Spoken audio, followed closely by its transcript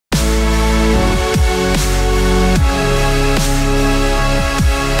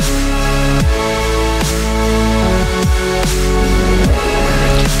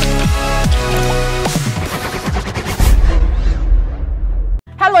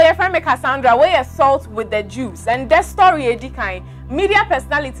your friend me Cassandra, where you salt with the juice. And that story edi kind. Media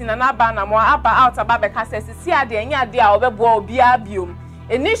personality na Anamoah aba out about because says see ade enya ade a obebo obi abiom.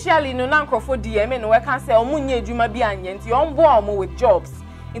 Initially no na nkrofo DM no we can say omunye adwuma bi anye nti ombo omo with jobs.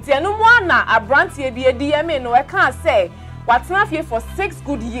 Nti enu mo na abrantie bi DM no we can say watena fie for 6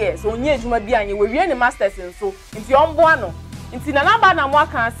 good years onye adwuma bi anye we wie ne masters nso nti ombo ano. Nti na Anamoah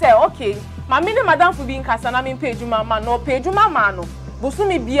can say okay, ma me ne madam fu bi nkasa na me page mama no page mama no.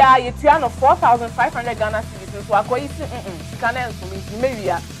 Busumi bia yetua no 4,500 Ghana cedis so akoyi sika na enso nti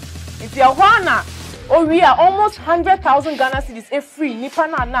mewia. Nti ehwana Oria almost 100,000 Ghana cedis e free nipa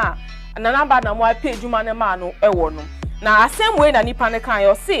na Anamoah page man ma no ewo no. Now same way na nipa ne kan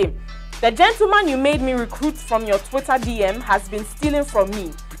yo say the gentleman you made me recruit from your Twitter DM has been stealing from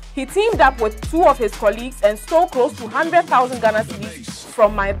me. He teamed up with 2 of his colleagues and stole close to 100,000 Ghana cedis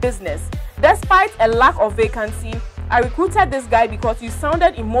from my business. Despite a lack of vacancy, I recruited this guy because you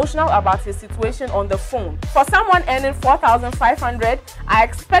sounded emotional about his situation on the phone. For someone earning 4,500, I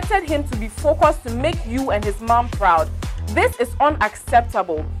expected him to be focused to make you and his mom proud. This is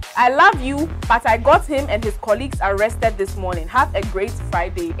unacceptable. I love you, but I got him and his colleagues arrested this morning. Have a great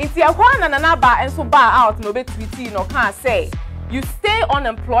Friday. It's your one and another and so bar out no be tweety no can say. You stay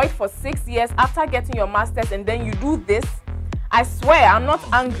unemployed for 6 years after getting your master's and then you do this? I swear I'm not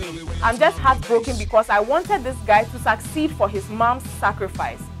angry. I'm just heartbroken because I wanted this guy to succeed for his mom's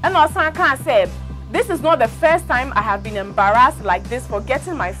sacrifice. And also I can say, this is not the first time I have been embarrassed like this for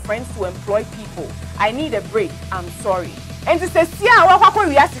getting my friends to employ people. I need a break. I'm sorry. And to say, I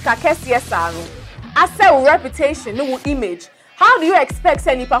say reputation, no image. How do you expect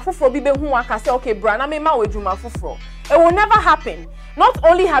any pafufro bibe who can say, okay, brana me ma wejuma fufro? It will never happen. Not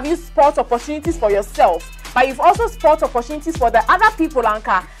only have you spoiled opportunities for yourself, but you've also spoiled opportunities for the other people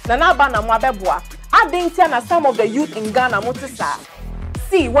anka Anamoah bebwa. Adding to some of the youth in Ghana motisa.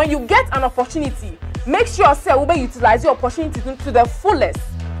 See, when you get an opportunity, make sure say you utilize your opportunity to the fullest.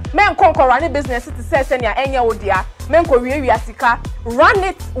 Men konko run a business to say senya enya odia. Men ko run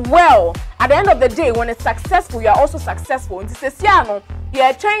it well. At the end of the day, when it's successful, you are also successful. And to say no, you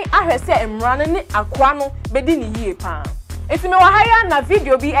are trying I say I'm running it akwano bedini ye pan. If you know higher na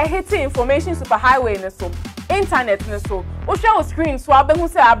video be a hitting information superhighway in so internet in so o share screen so abehu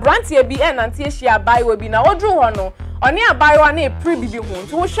say abrantie bi e nante share buy we bi na odru ho no oni abuy wa na e pre bibi ho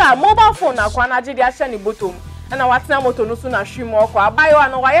nti wo share mobile phone na kwa na agide a share ni bottom na watena moto no so na hwim okọ abuy wa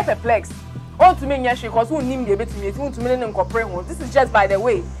no wa ye perplex o tumi nya hwe cause won nim de betumi eti won tumi ne nkopre ho. This is just by the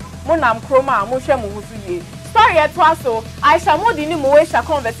way mo nam kroma mo hwe mo hu so ye story eto aso Aisha modi ni Moesha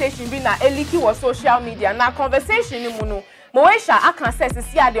conversation bi na eliki wo social media na conversation ni mu no Moesha akan say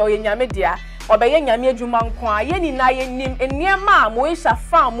si ade oye nyame dia obeye nyame adwuma nko a ye ni na ye nim eniema Moesha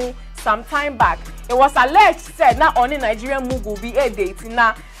famu some time back. It was alleged said na on Nigerian mugu bi a date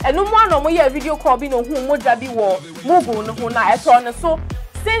na enu mo no mo ye video call bi no hu moja bi wo mugu no hu na eto no. So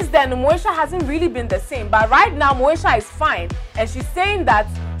since then Moesha hasn't really been the same, but right now Moesha is fine and she's saying that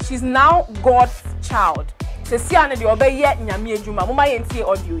she's now God's child. Se si ane de obeye nyame adwuma mo ma ye ntie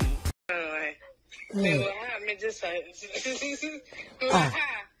audio yi. Me just yeah,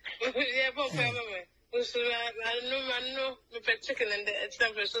 but I know me pet chicken and it's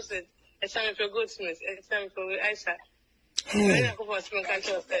time for sausage, it's time for goatsmith, it's time for Aisha. I go for some can't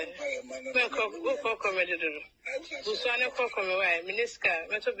trust them. Me go comedy do. Bu so ane ko come why miniska,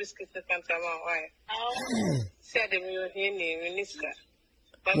 meto biscuit the can't why. Say them you here ni miniska.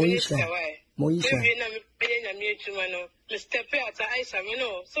 But miniska why? Moesha. Me na me chuma no. Me step out Aisha me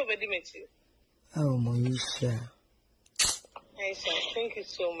no so very much. Oh, Moesha. Aisha, thank you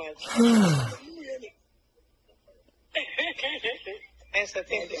so much. Aisha,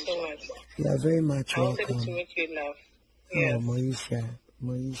 thank you so much. You are very much welcome. I wanted to make you laugh. Yes. Oh,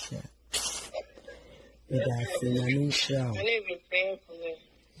 Moesha. With us in Anamoah. I need to be praying for me.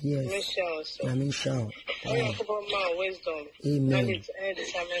 Yes. Anamoah. I want to put more wisdom. Amen. And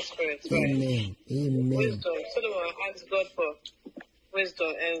discernment spirit. Amen. Amen. Wisdom. Solomon asked God for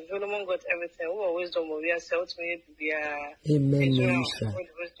wisdom, and Solomon got everything. What wisdom will be ourselves to me to be a Amen, Moesha.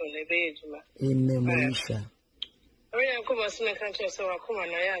 Amen, Moesha. I mean, I come and see my country, so I come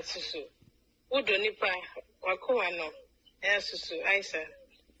and I ask you. Who don't need I come and ask you, Aisha.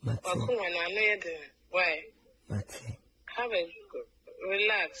 I come and I know why. Have a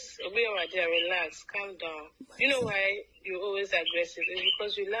relax. Obey our dear, relax, calm down. You know why you're always aggressive? It's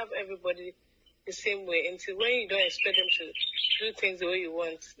because you love everybody the same way until when you don't expect them to do things the way you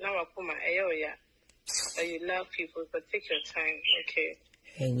want. Now I put my yeah. But you love people, but take your time, okay?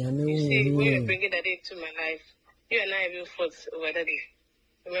 You see, when you bring that into my life, you and I even fought over that day.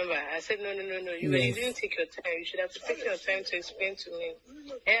 Remember, I said, no. You didn't take your time. You should have taken your time to explain to me.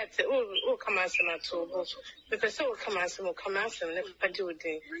 I said, come on, some at all. Because so come on, some never do it.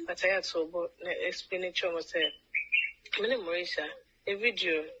 But I had to explain it to myself. Moesha, a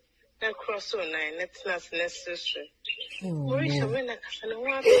video, that cross on 9, that's not necessary. Moesha, when I can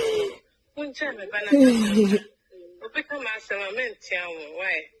one time, become as a man,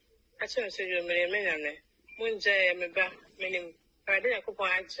 why? I told you, Many, Munja, me back, meaning. I didn't coupon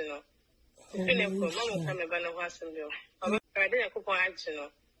action. Mamma come a banner was and bill. I didn't coupon action.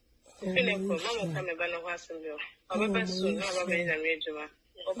 Mamma come a banner was and bill. Our best soon, no made a major.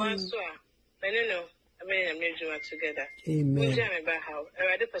 Or one soa, I don't know, I made a major together. Amen. Jam about how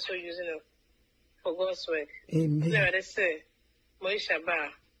I did pursue using it for God's work. Amen. There they say, Moesha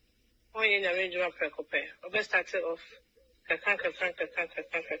bar, only in a major precope. Or best started off.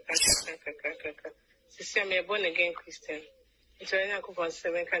 Sister, me born again Christian. It's a young couple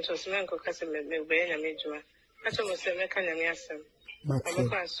 7 countries, man, because me being a major. That's almost a mechanism. I'm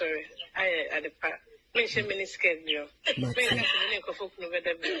quite sorry. I at the part. Mention many schedule.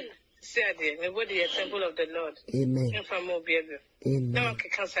 Say, dear, my body a temple of the Lord. Amen. If I'm more baby. Amen. No one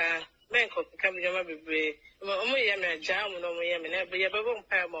can say, man, come your baby. Only a man, jam, no more yam, and every other one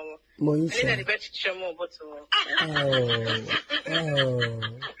pair more. Moesha, I bet you more bottle.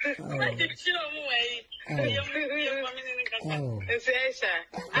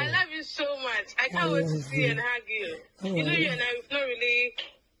 I love you so much. I can't wait to see and hug you. You know, you and I have not really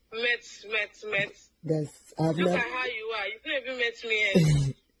met. Look at how you are. You've never met me.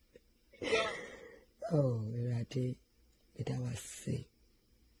 Oh, Rati, it was sick.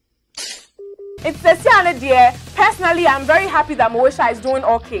 It's the Siana dear. Personally, I'm very happy that Moesha is doing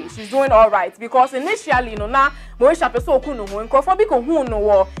okay. She's doing all right because initially, now Moesha peso kunu ho nkofo bi ko hu no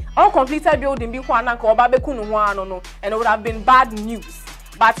wo uncompleted building bi ho ananka oba be kunu ho ano no, and it would have been bad news.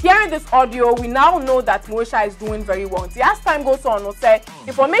 But hearing this audio, we now know that Moesha is doing very well. As time goes on, no say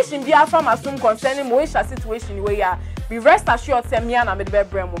information be from assume concerning Moesha's situation where be rest assured say me and Amedbe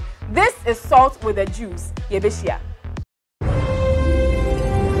Bremo. This is Salt with the Juice. Yebeshia.